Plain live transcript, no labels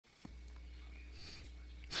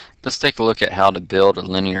Let's take a look at how to build a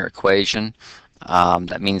linear equation.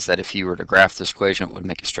 That means that if you were to graph this equation, it would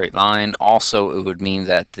make a straight line. Also, it would mean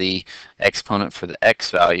that the exponent for the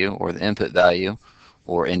x value, or the input value,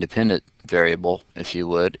 or independent variable, if you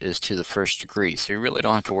would, is to the first degree. So you really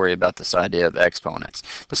don't have to worry about this idea of exponents.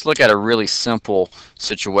 Let's look at a really simple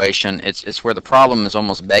situation. It's where the problem is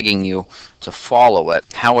almost begging you to follow it.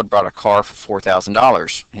 Howard bought a car for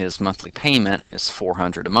 $4,000. His monthly payment is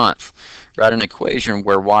 $400 a month. Write an equation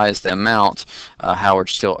where y is the amount Howard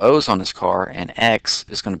still owes on his car, and x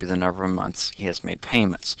is going to be the number of months he has made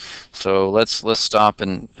payments. So let's stop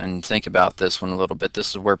and think about this one a little bit.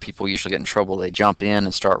 This is where people usually get in trouble. They jump in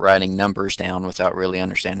and start writing numbers down without really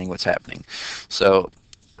understanding what's happening. So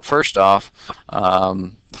first off,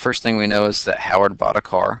 the first thing we know is that Howard bought a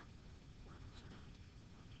car.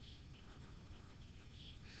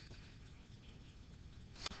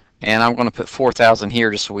 And I'm going to put 4,000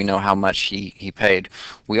 here just so we know how much he paid.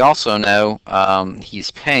 We also know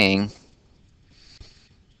he's paying.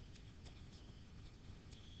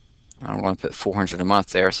 I'm going to put 400 a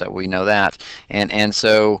month there so we know that. And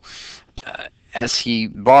so as he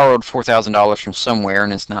borrowed $4,000 from somewhere,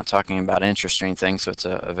 and it's not talking about interest or anything, so it's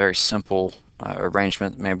a very simple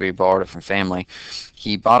arrangement. Maybe he borrowed it from family.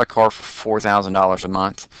 He bought a car for $4,000 a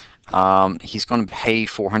month. He's going to pay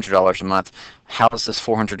 $400 a month. How is this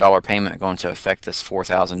 $400 payment going to affect this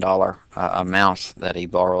 $4,000 amount that he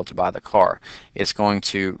borrowed to buy the car? It's going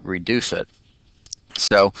to reduce it.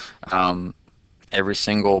 So every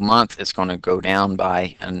single month it's going to go down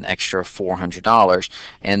by an extra $400.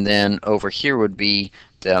 And then over here would be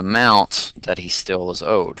the amount that he still is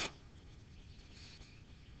owed.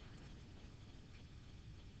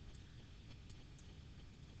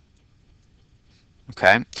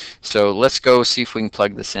 Okay, so let's go see if we can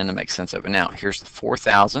plug this in to make sense of it. Now, here's the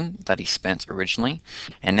 4,000 that he spent originally,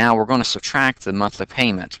 and now we're going to subtract the monthly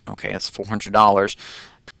payment. Okay, that's $400.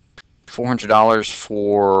 $400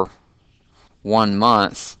 for 1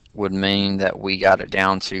 month would mean that we got it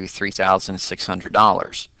down to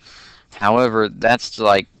 $3,600. However, that's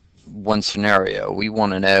like one scenario. We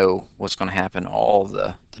want to know what's going to happen all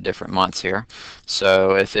the different months here.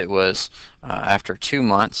 So if it was after 2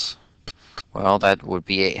 months, well, that would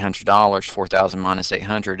be $800. 4,000 minus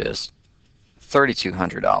 800 is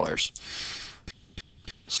 $3,200.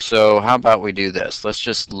 So how about we do this? Let's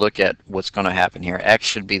just look at what's going to happen here. X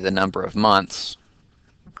should be the number of months.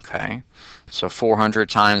 Okay, so 400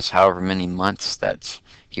 times however many months that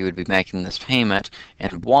he would be making this payment,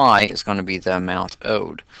 and y is going to be the amount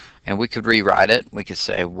owed. And we could rewrite it. We could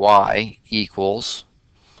say y equals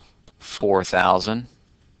 4,000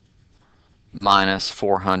 minus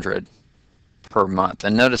 400 per month.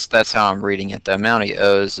 And notice that's how I'm reading it. The amount he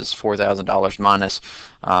owes is $4,000 minus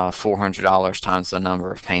 $400 times the number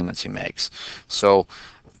of payments he makes. So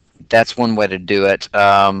that's one way to do it.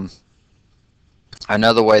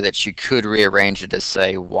 Another way that you could rearrange it is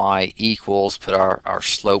say y equals, put our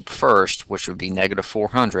slope first, which would be negative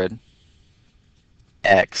 400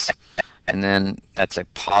 x, and then that's a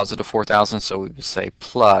positive 4,000, so we would say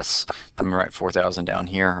plus, I'm going to write 4,000 down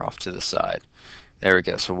here off to the side. There we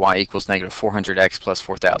go. So y equals negative 400x plus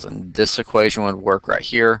 4,000. This equation would work right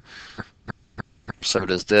here. So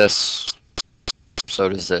does this. So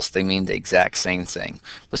does this. They mean the exact same thing.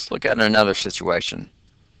 Let's look at another situation.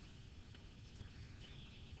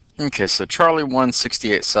 Okay, so Charlie won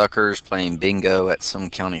 68 suckers playing bingo at some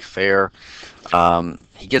county fair.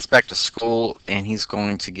 He gets back to school and he's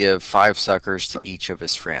going to give 5 suckers to each of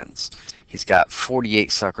his friends. He's got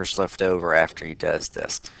 48 suckers left over after he does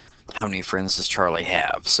this. How many friends does Charlie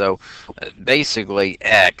have? So basically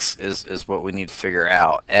x is what we need to figure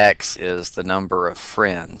out. X is the number of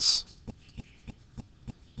friends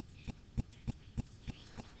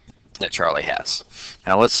that Charlie has.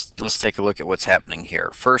 Now let's take a look at what's happening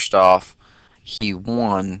here. First off, he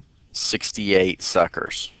won 68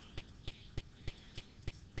 suckers.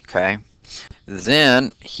 Okay.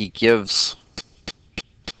 Then he gives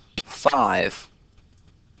 5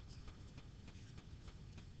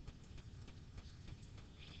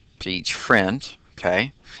 to each friend,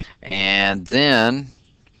 okay, and then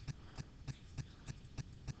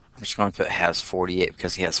I'm just going to put has 48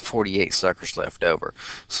 because he has 48 suckers left over.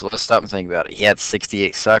 So let's stop and think about it. He had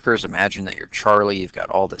 68 suckers. Imagine that you're Charlie, you've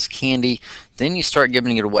got all this candy, then you start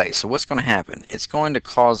giving it away. So what's going to happen? It's going to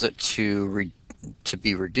cause it to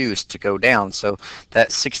be reduced, to go down. So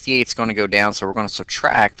that 68 is going to go down, so we're going to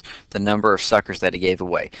subtract the number of suckers that he gave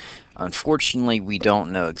away. Unfortunately, we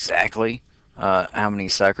don't know exactly how many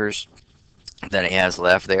suckers that he has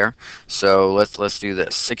left there. So let's do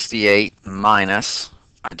this. 68 minus,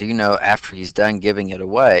 I do know after he's done giving it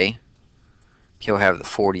away, he'll have the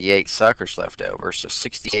 48 suckers left over. So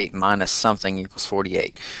 68 minus something equals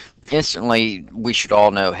 48. Instantly, we should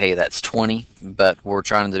all know, hey, that's 20, but we're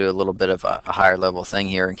trying to do a little bit of a higher level thing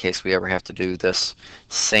here in case we ever have to do this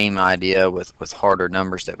same idea with harder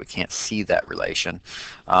numbers that we can't see that relation.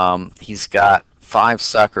 He's got 5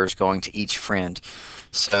 suckers going to each friend.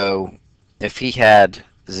 So if he had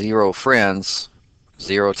 0 friends,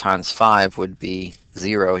 0 times 5 would be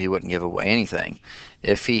 0. He wouldn't give away anything.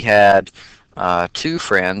 If he had 2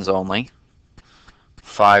 friends only,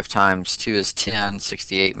 5 times 2 is 10.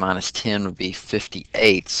 68 minus 10 would be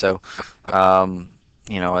 58. So,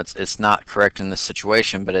 you know, it's not correct in this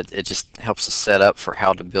situation, but it just helps us set up for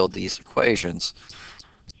how to build these equations.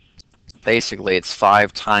 Basically, it's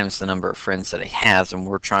 5 times the number of friends that he has, and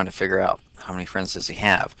we're trying to figure out how many friends does he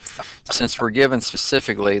have. Since we're given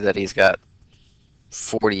specifically that he's got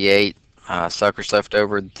 48 suckers left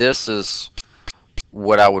over, this is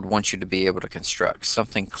what I would want you to be able to construct,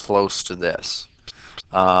 something close to this.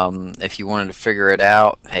 If you wanted to figure it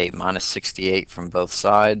out, hey, minus 68 from both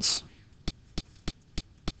sides,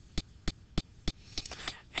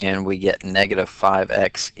 and we get negative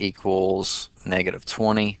 5x equals negative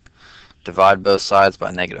 20. Divide both sides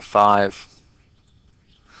by negative 5,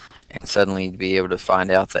 and suddenly you'd be able to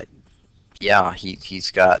find out that, yeah,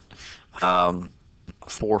 he's got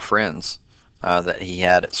 4 friends that he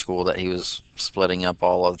had at school that he was splitting up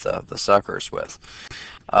all of the suckers with.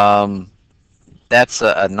 That's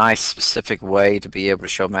a nice specific way to be able to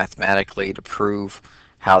show mathematically to prove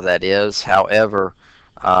how that is. However,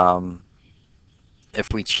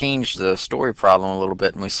 if we change the story problem a little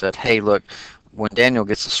bit and we said, hey, look, when Daniel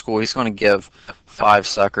gets to school, he's going to give 5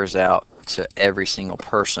 suckers out to every single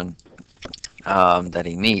person that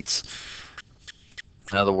he meets.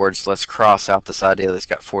 In other words, let's cross out this idea that he's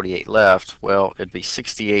got 48 left. Well, it'd be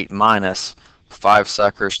 68 minus 5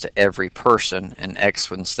 suckers to every person, and x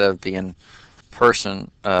would, instead of being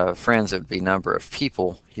friends, it would be number of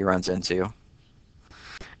people he runs into.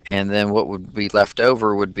 And then what would be left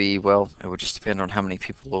over would be, well, it would just depend on how many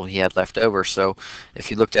people he had left over. So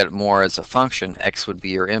if you looked at it more as a function, x would be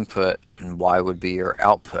your input and y would be your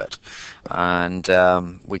output. And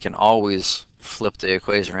we can always flip the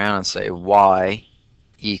equation around and say y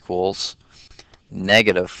equals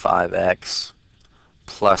negative 5x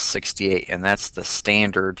plus 68, and that's the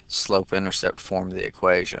standard slope-intercept form of the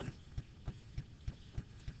equation.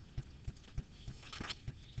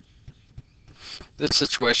 This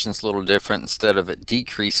situation is a little different. Instead of it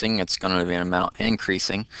decreasing, it's going to be an amount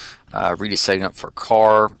increasing. Rita's setting up for a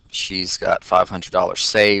car. She's got $500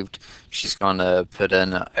 saved. She's going to put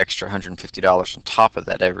in an extra $150 on top of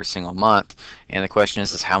that every single month. And the question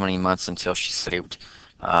is how many months until she saved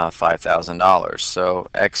 $5,000? So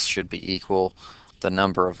x should be equal the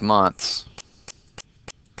number of months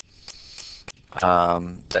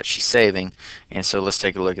that she's saving. And so let's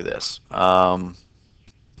take a look at this.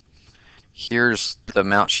 Here's the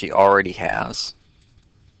amount she already has,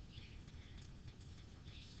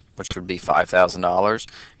 which would be $5,000,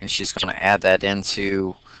 and she's going to add that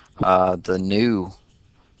into the new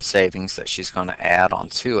savings that she's going to add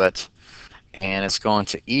onto it, and it's going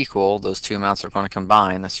to equal, those two amounts are going to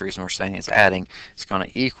combine, that's the reason we're saying it's adding, it's going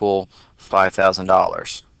to equal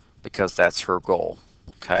 $5,000 because that's her goal.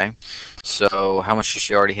 Okay, so how much does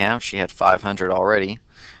she already have? She had $500 already,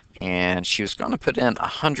 and she was going to put in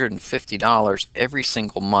 $150 every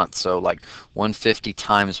single month. So like 150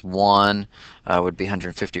 times 1 would be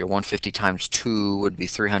 150, or 150 times 2 would be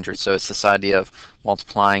 300. So it's this idea of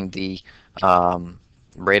multiplying the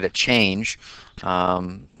rate of change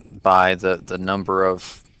by the number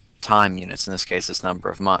of time units. In this case, it's number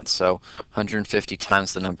of months. So 150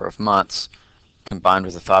 times the number of months combined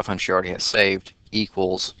with the 500 she already has saved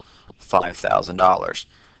equals $5,000.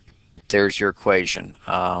 There's your equation.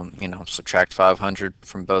 You know, subtract 500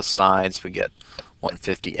 from both sides, we get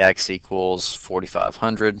 150x equals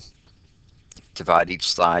 4,500. Divide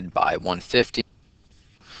each side by 150.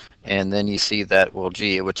 And then you see that, well,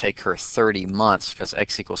 gee, it would take her 30 months because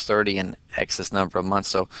x equals 30 and x is number of months.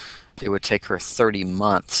 So it would take her 30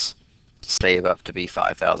 months to save up to be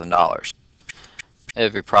 $5,000.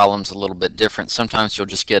 Every problem's a little bit different. Sometimes you'll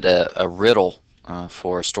just get a riddle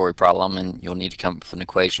for a story problem, and you'll need to come up with an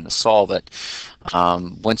equation to solve it.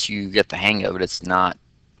 Once you get the hang of it, it's not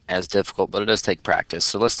as difficult, but it does take practice.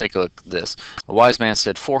 So let's take a look at this. A wise man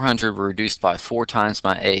said, 400 reduced by 4 times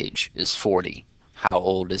my age is 40. How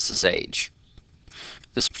old is his age?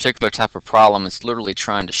 This particular type of problem is literally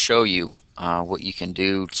trying to show you what you can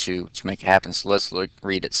do to make it happen. So let's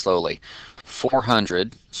read it slowly.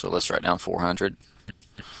 400, so let's write down 400.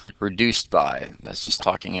 Reduced by, that's just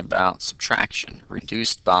talking about subtraction.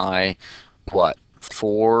 Reduced by what?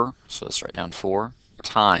 4, so let's write down 4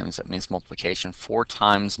 times, that means multiplication, 4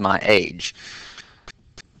 times my age.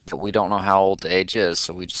 But we don't know how old the age is,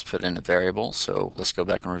 so we just put in a variable. So let's go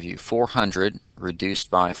back and review. 400 reduced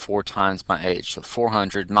by 4 times my age. So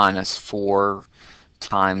 400 minus 4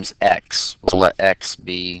 times x. We'll let x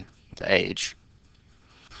be the age.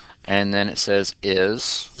 And then it says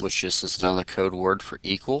is, which is just another code word for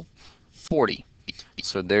equal, 40.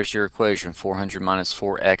 So there's your equation, 400 minus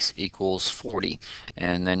 4x equals 40.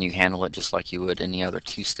 And then you handle it just like you would any other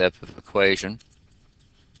two-step equation.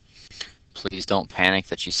 Please don't panic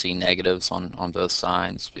that you see negatives on both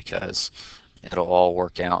sides, because it'll all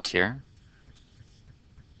work out here.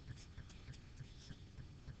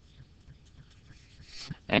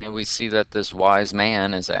 And we see that this wise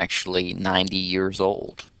man is actually 90 years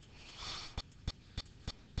old.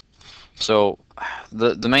 So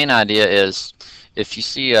the main idea is, if you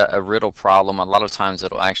see a riddle problem, a lot of times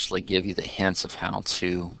it'll actually give you the hints of how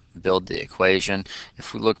to build the equation.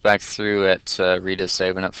 If we look back through at Rita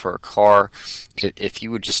saving up for a car, if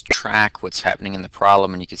you would just track what's happening in the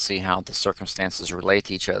problem and you can see how the circumstances relate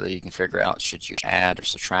to each other, you can figure out, should you add or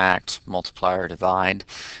subtract, multiply or divide.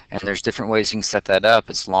 And there's different ways you can set that up,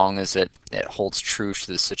 as long as it holds true to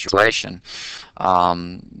the situation.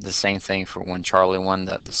 The same thing for when Charlie won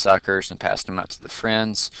the suckers and passed them out to the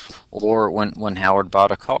friends, or when Howard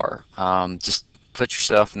bought a car. Just put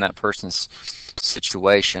yourself in that person's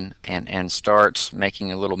situation and start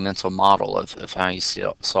making a little mental model of how you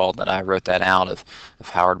saw that I wrote that out, of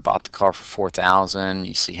Howard bought the car for 4,000.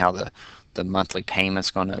 You see how the monthly payment's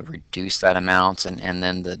going to reduce that amount, and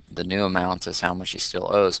then the new amount is how much he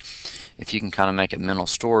still owes. If you can kind of make a mental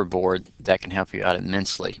storyboard, that can help you out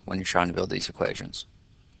immensely when you're trying to build these equations.